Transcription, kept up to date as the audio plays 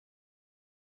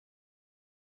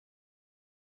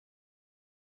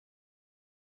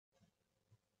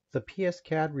The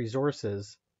PSCAD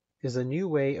Resources is a new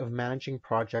way of managing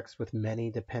projects with many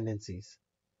dependencies.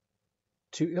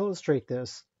 To illustrate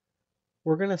this,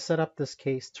 we're going to set up this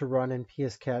case to run in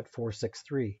PSCAD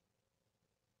 463.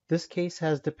 This case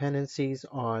has dependencies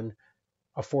on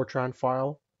a Fortran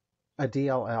file, a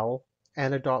DLL,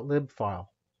 and a .lib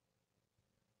file.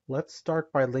 Let's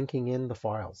start by linking in the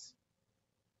files.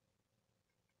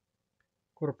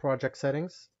 Go to Project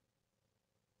Settings,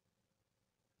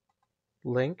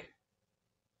 Link,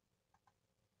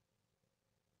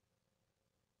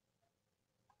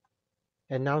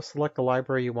 and now select the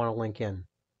library you want to link in.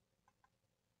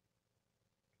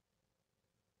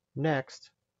 Next,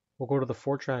 we'll go to the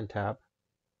Fortran tab,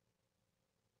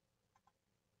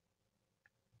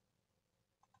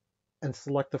 and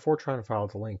select the Fortran file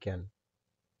to link in.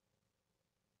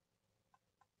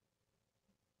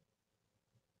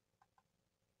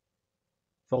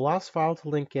 The last file to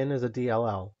link in is a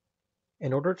DLL.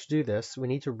 In order to do this, we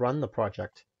need to run the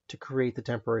project to create the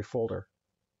temporary folder.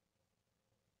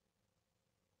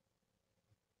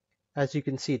 As you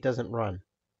can see, it doesn't run.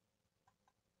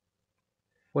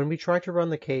 When we tried to run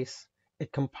the case,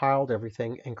 it compiled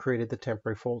everything and created the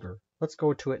temporary folder. Let's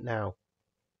go to it now.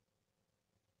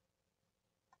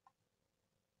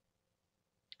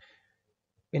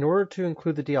 In order to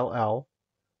include the DLL,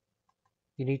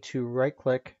 you need to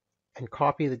right-click and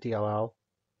copy the DLL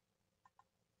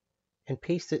and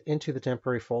paste it into the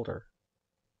temporary folder.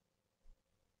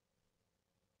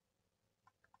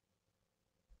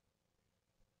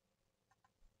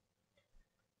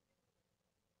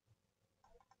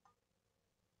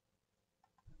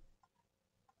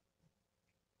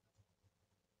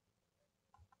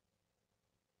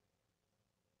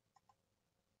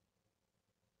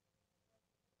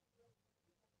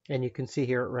 And you can see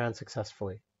here it ran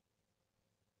successfully.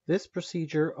 This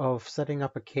procedure of setting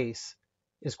up a case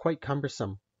is quite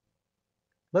cumbersome.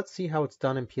 Let's see how it's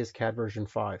done in PSCAD version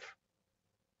 5.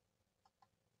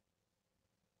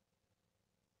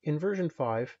 In version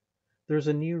 5, there's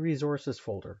a new resources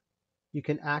folder. You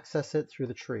can access it through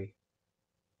the tree.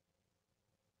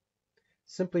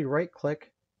 Simply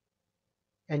right-click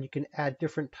and you can add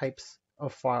different types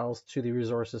of files to the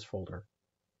resources folder.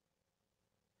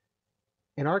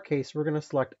 In our case, we're going to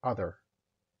select Other.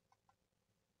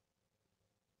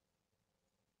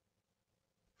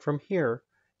 From here,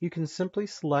 you can simply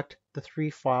select the 3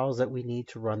 files that we need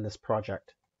to run this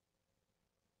project.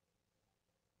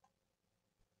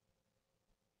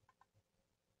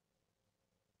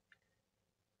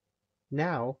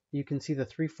 Now you can see the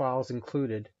 3 files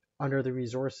included under the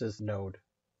Resources node.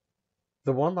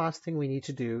 The one last thing we need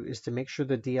to do is to make sure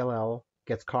the DLL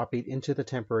gets copied into the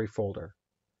temporary folder.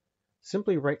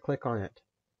 Simply right-click on it,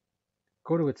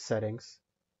 go to its settings,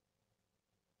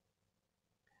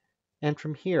 and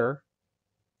from here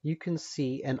you can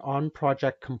see an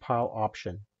On-Project Compile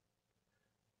option.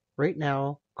 Right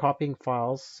now, copying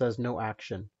files says no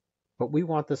action, but we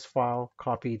want this file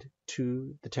copied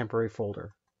to the temporary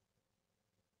folder.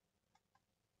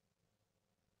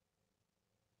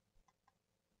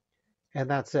 And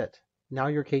that's it. Now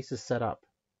your case is set up.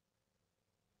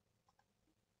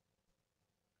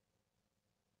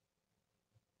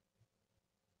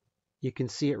 You can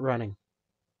see it running.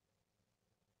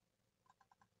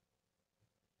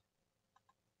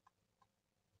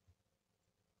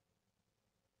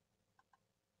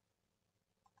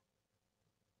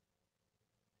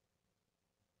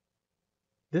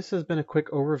 This has been a quick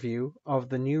overview of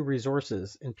the new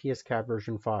resources in PSCAD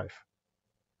version 5.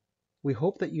 We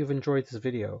hope that you've enjoyed this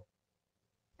video.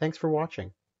 Thanks for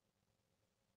watching.